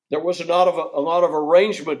there was a lot of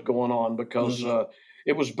arrangement going on because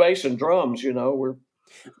it was bass and drums.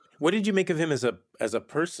 What did you make of him as a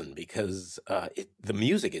person? Because the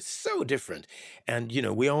music is so different, and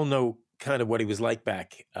we all know kind of what he was like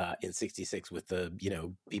back in '66 with the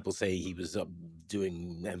people say he was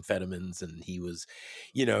doing amphetamines, and he was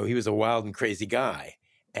a wild and crazy guy.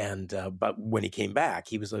 And but when he came back,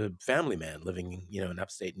 he was a family man living in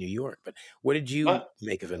upstate New York. But what did you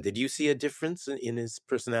make of him? Did you see a difference in his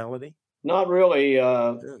personality? Not really.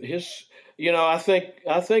 I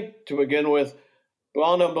think to begin with,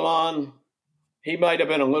 Blonde on Blonde, he might have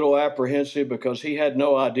been a little apprehensive because he had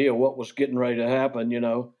no idea what was getting ready to happen,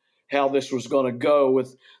 how this was going to go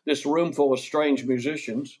with this room full of strange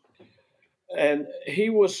musicians. And he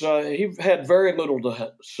had very little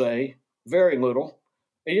to say, very little.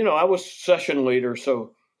 I was session leader,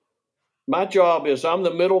 so my job is I'm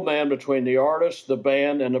the middleman between the artist, the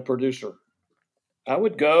band, and the producer. I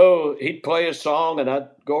would go, he'd play a song, and I'd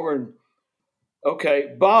go over and,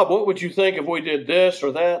 "Okay, Bob, what would you think if we did this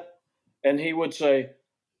or that?" And he would say,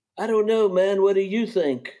 "I don't know, man. What do you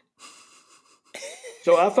think?"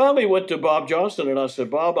 So I finally went to Bob Johnson, and I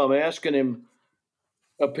said, "Bob, I'm asking him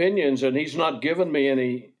opinions, and he's not giving me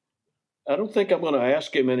any. I don't think I'm going to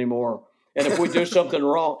ask him anymore. And if we do something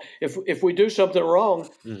wrong, if we do something wrong,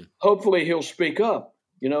 hopefully he'll speak up."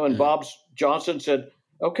 And Bob Johnson said,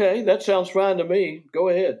 "Okay, that sounds fine to me. Go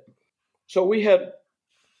ahead." So we had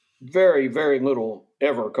very, very little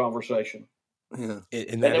ever conversation. Yeah.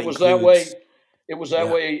 And it was that way. It was that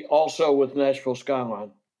way also with Nashville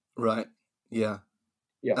Skyline. Right. Yeah.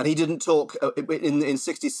 Yeah. And he didn't talk in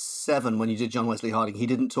 '67 when you did John Wesley Harding. He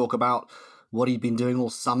didn't talk about what he'd been doing all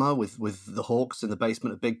summer with the Hawks in the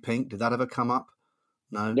basement of Big Pink. Did that ever come up?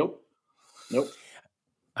 No. Nope.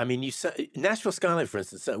 I mean, you said Nashville Skyline, for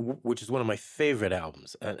instance, which is one of my favorite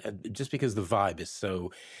albums, and just because the vibe is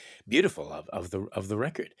so beautiful of the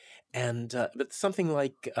record, and but something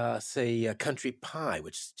like say Country Pie,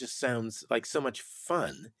 which just sounds like so much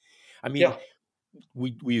fun. I mean,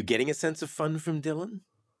 were you getting a sense of fun from Dylan?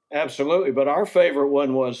 Absolutely, but our favorite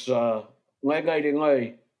one was "Lay Lady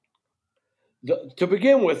Lay." To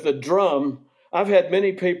begin with, the drum. I've had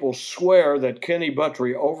many people swear that Kenny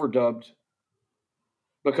Buttrey overdubbed,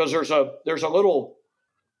 because there's a little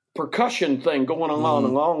percussion thing going on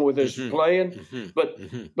along with his playing,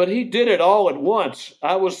 but he did it all at once.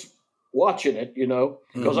 I was watching it,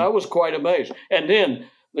 because I was quite amazed. And then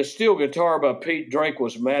the steel guitar by Pete Drake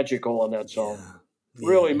was magical on that song. Yeah.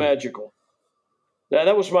 Really magical.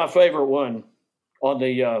 That was my favorite one on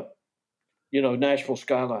the, Nashville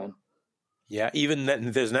Skyline. Yeah, even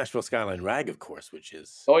there's Nashville Skyline Rag, of course, which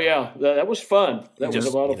is... Oh, yeah, that was fun. That was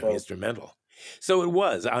a lot of fun. Instrumental. So it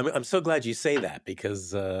was. I'm so glad you say that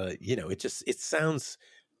because, it sounds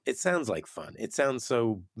like fun. It sounds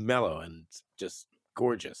so mellow and just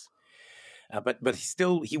gorgeous. But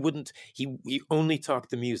he only talked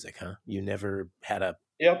the music, huh? You never had a...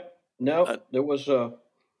 Yep. No, there was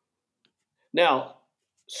now,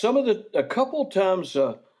 a couple times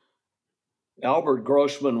Albert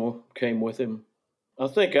Grossman came with him. I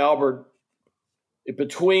think Albert,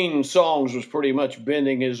 between songs, was pretty much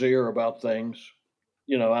bending his ear about things.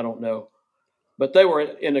 I don't know. But they were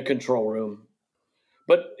in the control room.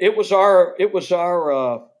 But it was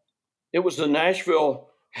the Nashville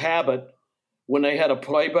habit when they had a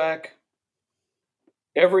playback.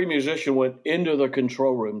 Every musician went into the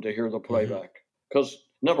control room to hear the playback because,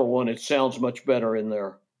 number one, it sounds much better in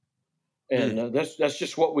there. And that's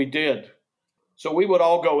just what we did. So we would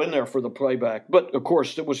all go in there for the playback. But, of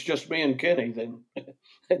course, it was just me and Kenny. Then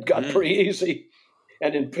it got pretty easy.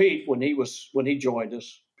 And then Pete, when he joined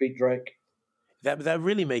us, Pete Drake. That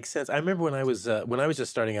really makes sense. I remember when I was just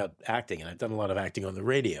starting out acting, and I've done a lot of acting on the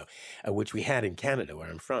radio, which we had in Canada, where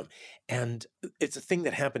I'm from. And it's a thing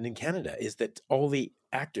that happened in Canada is that all the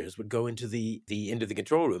actors would go into the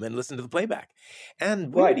control room and listen to the playback,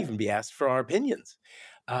 and we would even be asked for our opinions.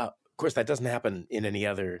 Of course, that doesn't happen in any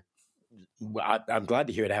other. I'm glad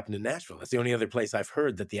to hear it happened in Nashville. That's the only other place I've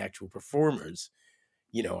heard that the actual performers,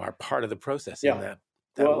 are part of the process in that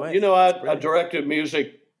way. I directed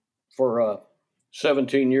music for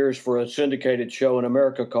 17 years for a syndicated show in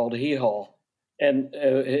America called Hee Haw. And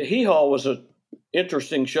Hee Haw was an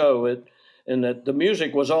interesting show in that the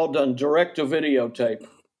music was all done direct to videotape.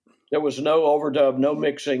 There was no overdub, no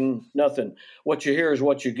mixing, nothing. What you hear is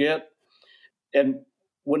what you get. And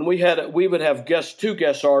when we would have two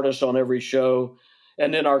guest artists on every show,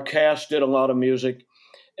 and then our cast did a lot of music.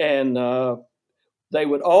 And they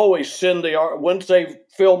would always send once they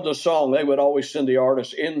filmed the song, they would always send the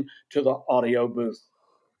artist into the audio booth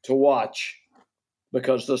to watch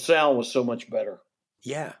because the sound was so much better.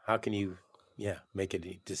 Yeah. How can you, make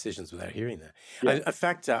any decisions without hearing that? Yeah. In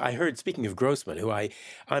fact, I heard, speaking of Grossman, who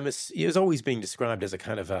he was always being described as a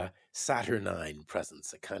kind of a saturnine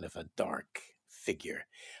presence, a kind of a dark figure.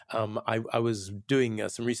 I was doing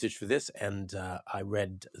some research for this, and I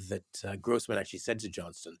read that Grossman actually said to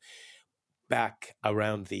Johnston, back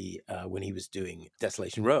around when he was doing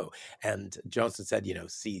Desolation Row, and Johnston said,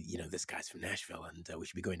 this guy's from Nashville, and we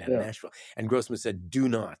should be going down to Nashville. And Grossman said, do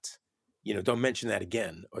not, don't mention that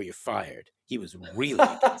again, or you're fired. He was really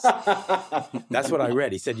against it. That's what I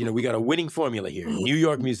read. He said, we got a winning formula here. New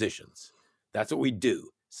York musicians. That's what we do.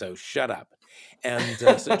 So shut up.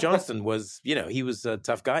 And so Johnston was, he was a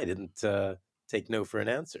tough guy. Didn't take no for an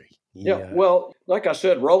answer. Well, like I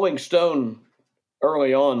said, Rolling Stone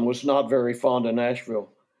early on was not very fond of Nashville.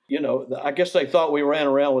 I guess they thought we ran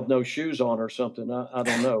around with no shoes on or something. I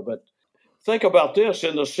don't know. But think about this.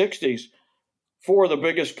 In the 60s, four of the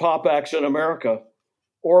biggest pop acts in America,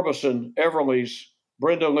 Orbison, Everly's,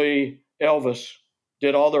 Brenda Lee, Elvis,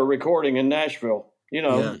 did all their recording in Nashville.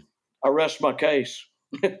 I rest my case.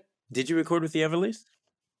 Did you record with the Everlys?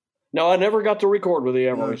 No, I never got to record with the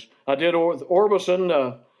Everlys. No. I did with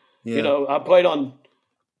Orbison. I played on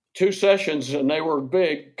 2 sessions, and they were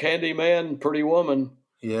big. Candyman, Pretty Woman.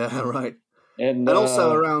 Yeah, right. And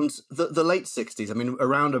also around the late 60s, I mean,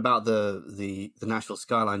 around about the Nashville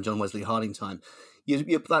Skyline, John Wesley Harding time,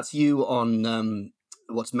 that's you on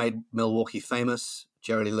What's Made Milwaukee Famous,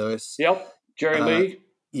 Jerry Lee Lewis. Yep, Jerry Lee.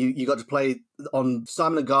 You got to play on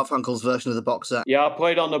Simon & Garfunkel's version of The Boxer. Yeah, I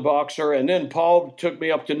played on The Boxer, and then Paul took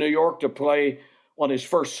me up to New York to play on his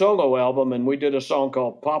first solo album, and we did a song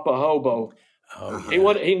called Papa Hobo. Oh,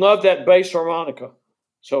 yeah. He loved that bass harmonica.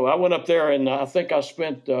 So I went up there, and I think I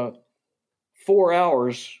spent 4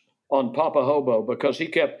 hours on Papa Hobo because he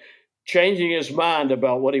kept changing his mind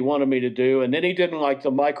about what he wanted me to do, and then he didn't like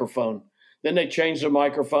the microphone. Then they changed the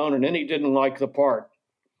microphone, and then he didn't like the part.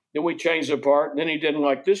 Then we changed the part, and then he didn't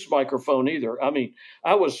like this microphone either. I mean,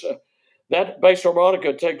 that bass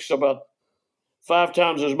harmonica takes about 5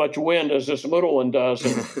 times as much wind as this little one does.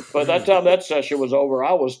 And by that time that session was over,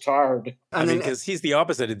 I was tired. I mean, because he's the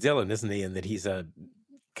opposite of Dylan, isn't he? In that he's a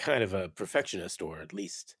kind of a perfectionist, or at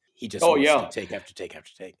least he just wants to take after take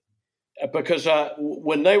after take. Because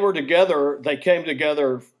when they were together, they came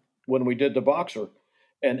together when we did The Boxer.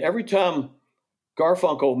 And every time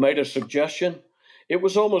Garfunkel made a suggestion, it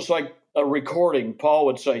was almost like a recording. Paul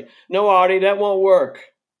would say, "No, Artie, that won't work.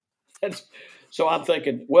 So I'm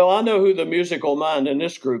thinking, well, I know who the musical mind in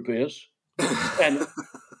this group is,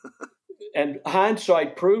 and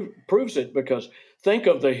hindsight proves it, because think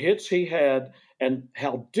of the hits he had and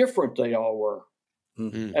how different they all were.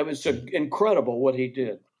 Mm-hmm. It was incredible what he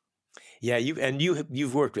did. Yeah,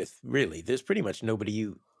 you've worked with, really, there's pretty much nobody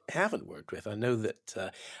you haven't worked with. I know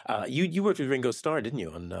that you worked with Ringo Starr, didn't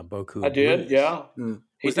you, on Boku? I did, Blues? yeah.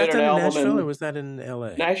 Was that done in Nashville or was that in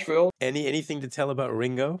L.A.? Nashville. Anything to tell about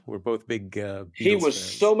Ringo? We're both big Beatles He was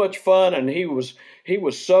fans. So much fun, and he was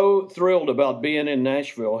so thrilled about being in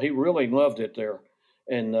Nashville. He really loved it there,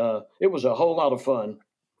 and it was a whole lot of fun.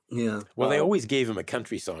 Yeah. Well, they always gave him a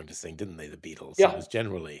country song to sing, didn't they, the Beatles? Yeah. It was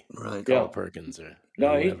generally right. Carl Perkins or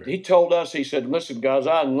No, he told us, he said, listen, guys,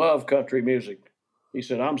 I love country music. He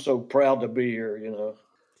said, I'm so proud to be here, you know.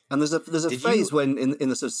 And there's a phase when in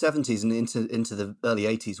the sort of 70s and into the early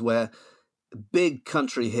 80s where big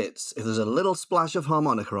country hits, if there's a little splash of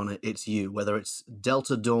harmonica on it, it's you, whether it's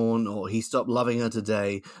Delta Dawn or He Stopped Loving Her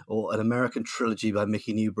Today or An American Trilogy by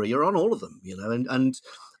Mickey Newbury. You're on all of them, you know. And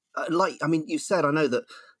like, I mean, you said, I know that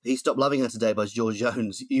He Stopped Loving Her Today by George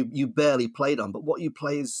Jones, you barely played on, but what you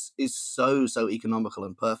play is so economical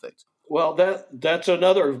and perfect. Well, that's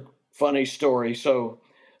another funny story. So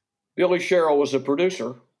Billy Sherrill was a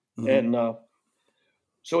producer, and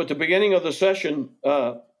so at the beginning of the session,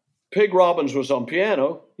 Pig Robbins was on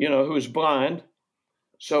piano, you know, who's blind.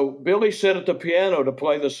 So Billy sat at the piano to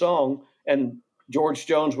play the song, and George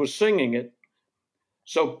Jones was singing it.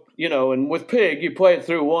 So, you know, and with Pig, you play it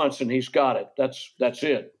through once and he's got it. That's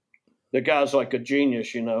it. The guy's like a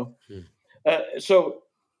genius, you know. So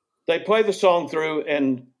they play the song through,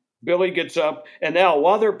 and Billy gets up, and now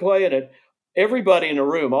while they're playing it, everybody in the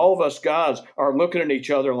room, all of us guys, are looking at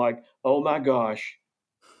each other like, oh my gosh,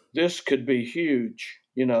 this could be huge.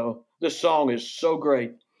 You know, this song is so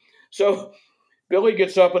great. So Billy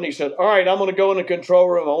gets up and he said, all right, I'm going to go in the control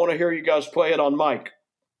room. I want to hear you guys play it on mic.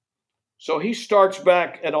 So he starts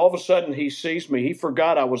back, and all of a sudden he sees me. He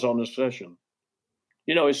forgot I was on the session.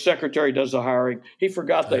 You know, his secretary does the hiring. He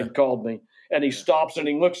forgot they'd called me. And he stops and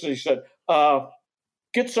he looks and he said,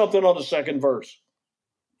 get something on the second verse.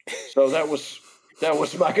 So that was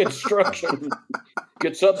my instruction.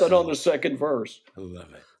 Get something on the second verse. I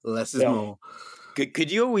love it. Less is more.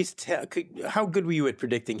 Could you always tell? How good were you at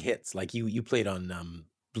predicting hits? Like you played on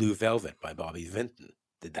Blue Velvet by Bobby Vinton.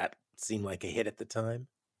 Did that seem like a hit at the time?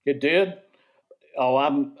 It did. Oh,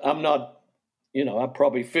 I'm not, you know, I'm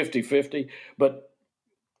probably 50-50. But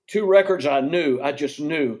two records I just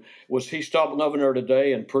knew was He Stopped Loving Her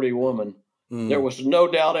Today and Pretty Woman. There was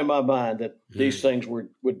no doubt in my mind that these things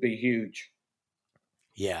would be huge.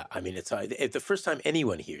 Yeah, I mean, it's the first time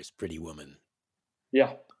anyone hears Pretty Woman.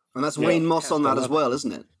 Yeah. And that's Wayne Moss on that as well,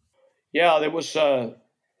 isn't it? Yeah, there was the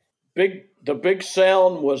big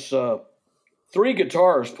sound was three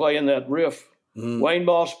guitars playing that riff. Wayne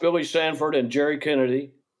Moss, Billy Sanford, and Jerry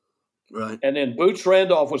Kennedy. Right. And then Boots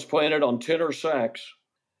Randolph was playing it on tenor sax.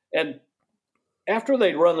 And after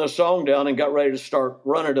they'd run the song down and got ready to start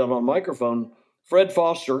running it on microphone, Fred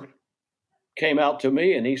Foster came out to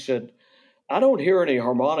me and he said, I don't hear any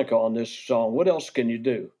harmonica on this song. What else can you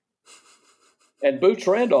do? And Boots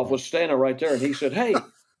Randolph was standing right there, and he said, hey,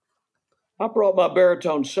 I brought my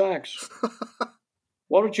baritone sax.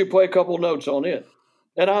 Why don't you play a couple notes on it?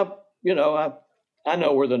 And I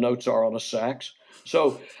know where the notes are on a sax.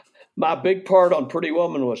 So my big part on Pretty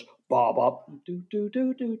Woman was bop, bop, do, do,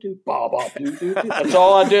 do, do, do, bop, bop, do, do, do. That's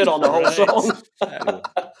all I did on the whole song.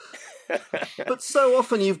 But so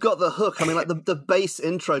often you've got the hook. I mean, like the bass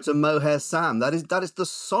intro to Mohair Sam, that is the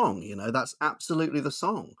song, you know, that's absolutely the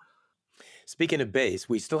song. Speaking of bass,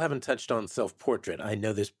 we still haven't touched on Self-Portrait. I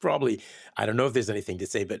know there's probably, I don't know if there's anything to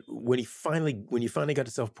say, but when you finally got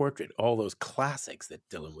to Self-Portrait, all those classics that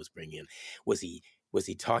Dylan was bringing in, was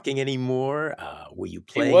he talking anymore? Were you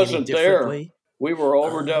playing any differently? There. We were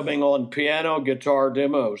overdubbing on piano, guitar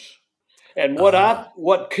demos. And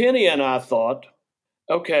what Kenny and I thought,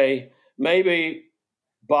 okay, maybe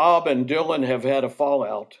Bob and Dylan have had a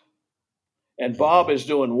fallout, and Bob is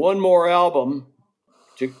doing one more album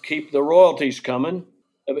to keep the royalties coming.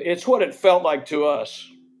 It's what it felt like to us.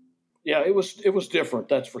 Yeah, it was different,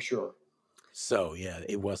 that's for sure. So, yeah,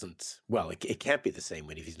 it wasn't, well, it can't be the same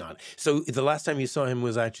when he's not. So the last time you saw him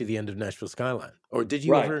was actually the end of Nashville Skyline. Or did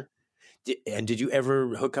you ever, did you ever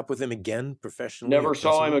hook up with him again professionally? Never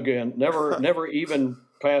saw him again. Never even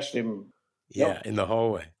passed him. Yeah, nope. In the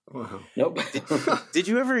hallway. Wow. Nope. Did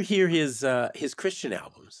you ever hear his Christian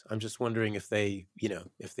albums? I'm just wondering if they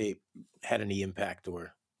had any impact,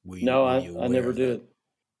 or were you? No, I never did.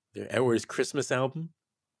 Or his Christmas album?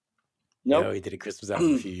 Nope. No, he did a Christmas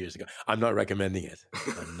album a few years ago. I'm not recommending it.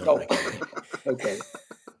 Recommending it. Okay.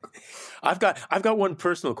 I've got one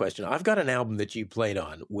personal question. I've got an album that you played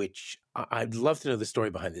on, which I'd love to know the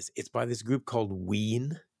story behind this. It's by this group called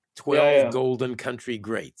Ween, 12 Golden Country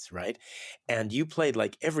Greats, right? And you played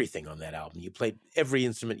like everything on that album. You played every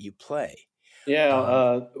instrument you play.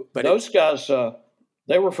 Yeah, but those guys,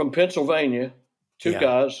 they were from Pennsylvania, two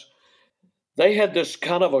guys. They had this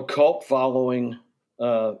kind of a cult following.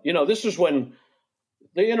 This is when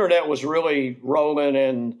the internet was really rolling,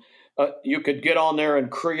 and you could get on there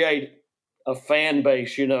and create a fan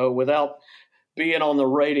base, without being on the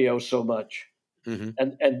radio so much.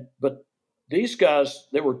 Mm-hmm. But these guys,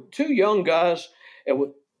 they were two young guys,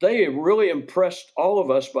 and they really impressed all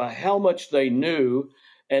of us by how much they knew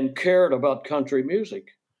and cared about country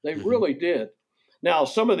music. They really did. Now,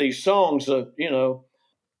 some of these songs, the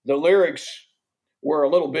lyrics were a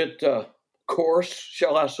little bit coarse,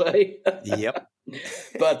 shall I say? Yep.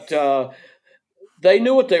 But they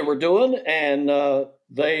knew what they were doing, and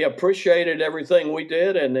they appreciated everything we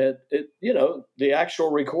did. And the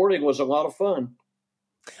actual recording was a lot of fun.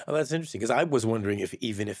 Oh, that's interesting, because I was wondering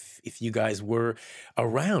if you guys were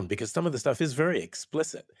around, because some of the stuff is very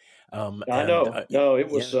explicit. I know. No, it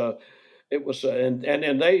was. It was, and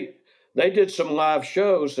they did some live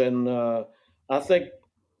shows, and I think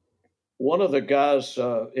one of the guys,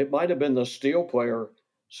 it might have been the steel player,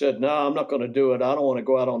 said, "No, I'm not going to do it. I don't want to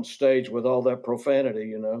go out on stage with all that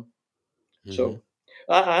profanity," Mm-hmm. So,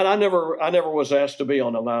 I never was asked to be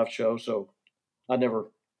on a live show, so I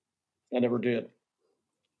never did.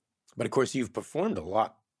 But of course, you've performed a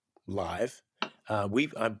lot live.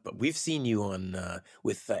 We've seen you on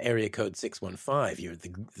with Area Code 615. You're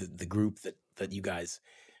the group that you guys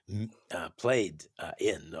played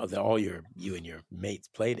in. You and your mates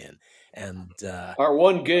played in, and our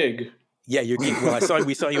one gig. Yeah, your gig. Well,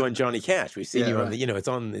 we saw you on Johnny Cash. We've seen you on the. It's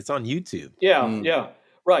on YouTube. Yeah,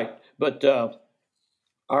 right. But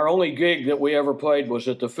our only gig that we ever played was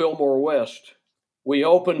at the Fillmore West. We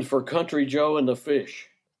opened for Country Joe and the Fish.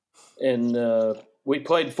 And we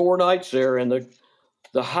played 4 nights there, and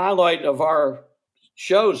the highlight of our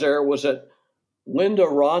shows there was that Linda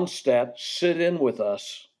Ronstadt sit in with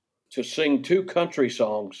us to sing 2 country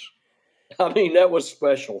songs. I mean, that was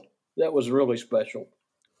special. That was really special.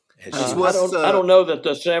 I don't know that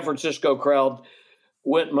the San Francisco crowd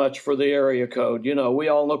went much for the Area Code. We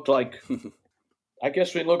all looked like, I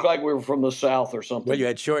guess we looked like we were from the South or something. Well, you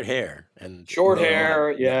had short hair. And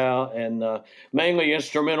mainly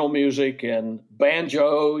instrumental music and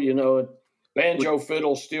banjo, banjo,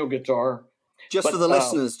 fiddle, steel guitar. Just for the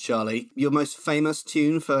listeners, Charlie, your most famous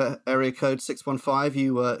tune for Area Code 615,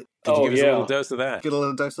 you could you give us a little dose of that? Get a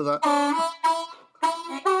little dose of that.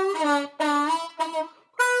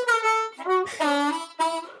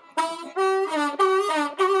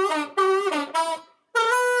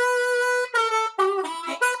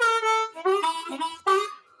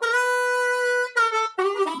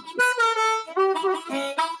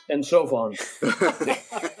 And so on.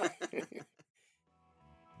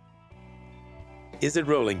 Is It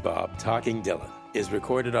Rolling Bob Talking Dylan is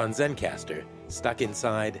recorded on Zencastr, stuck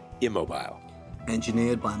inside Immobile.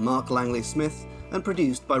 Engineered by Mark Langley Smith and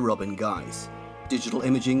produced by Robin Guise. Digital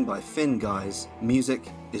imaging by Finn Guise.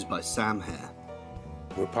 Music is by Sam Hare.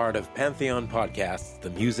 We're part of Pantheon Podcasts, the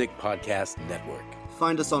music podcast network.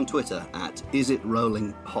 Find us on Twitter at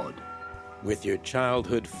IsItRollingPod. With your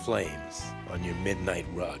childhood flames on your midnight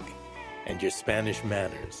rug, and your Spanish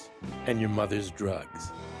manners, and your mother's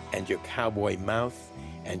drugs, and your cowboy mouth,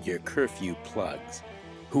 and your curfew plugs,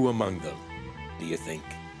 who among them do you think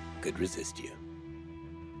could resist you?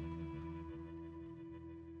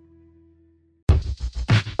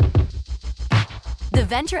 The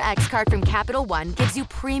Venture X card from Capital One gives you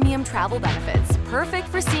premium travel benefits, perfect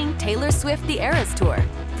for seeing Taylor Swift the Eras Tour.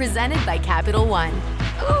 Presented by Capital One.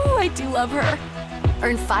 Ooh, I do love her.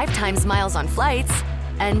 Earn 5 times miles on flights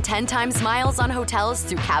and 10 times miles on hotels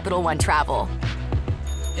through Capital One Travel.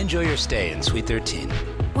 Enjoy your stay in Suite 13.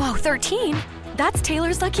 Whoa, 13? That's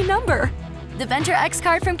Taylor's lucky number. The Venture X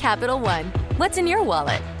card from Capital One. What's in your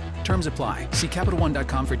wallet? Terms apply. See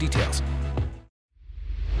CapitalOne.com for details.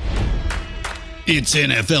 It's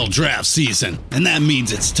NFL draft season, and that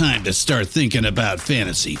means it's time to start thinking about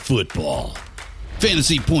fantasy football.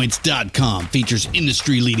 FantasyPoints.com features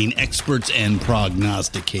industry-leading experts and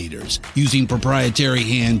prognosticators using proprietary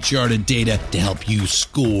hand-charted data to help you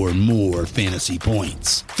score more fantasy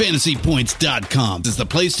points. FantasyPoints.com is the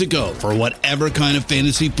place to go for whatever kind of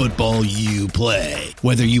fantasy football you play.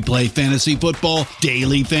 Whether you play fantasy football,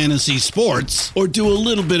 daily fantasy sports, or do a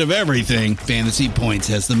little bit of everything, Fantasy Points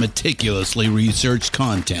has the meticulously researched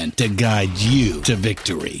content to guide you to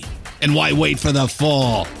victory. And why wait for the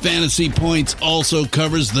fall? Fantasy Points also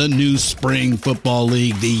covers the new spring football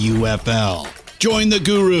league, the UFL. Join the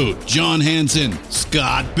guru, John Hansen,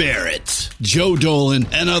 Scott Barrett, Joe Dolan,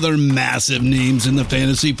 and other massive names in the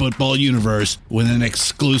fantasy football universe with an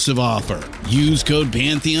exclusive offer. Use code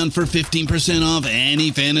Pantheon for 15% off any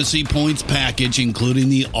Fantasy Points package, including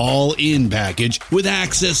the all-in package, with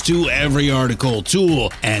access to every article,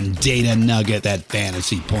 tool, and data nugget that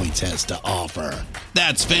Fantasy Points has to offer.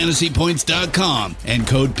 That's FantasyPoints.com and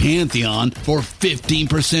code Pantheon for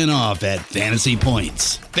 15% off at Fantasy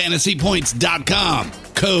Points. FantasyPoints.com,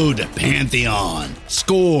 code Pantheon.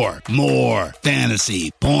 Score more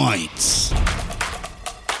fantasy points.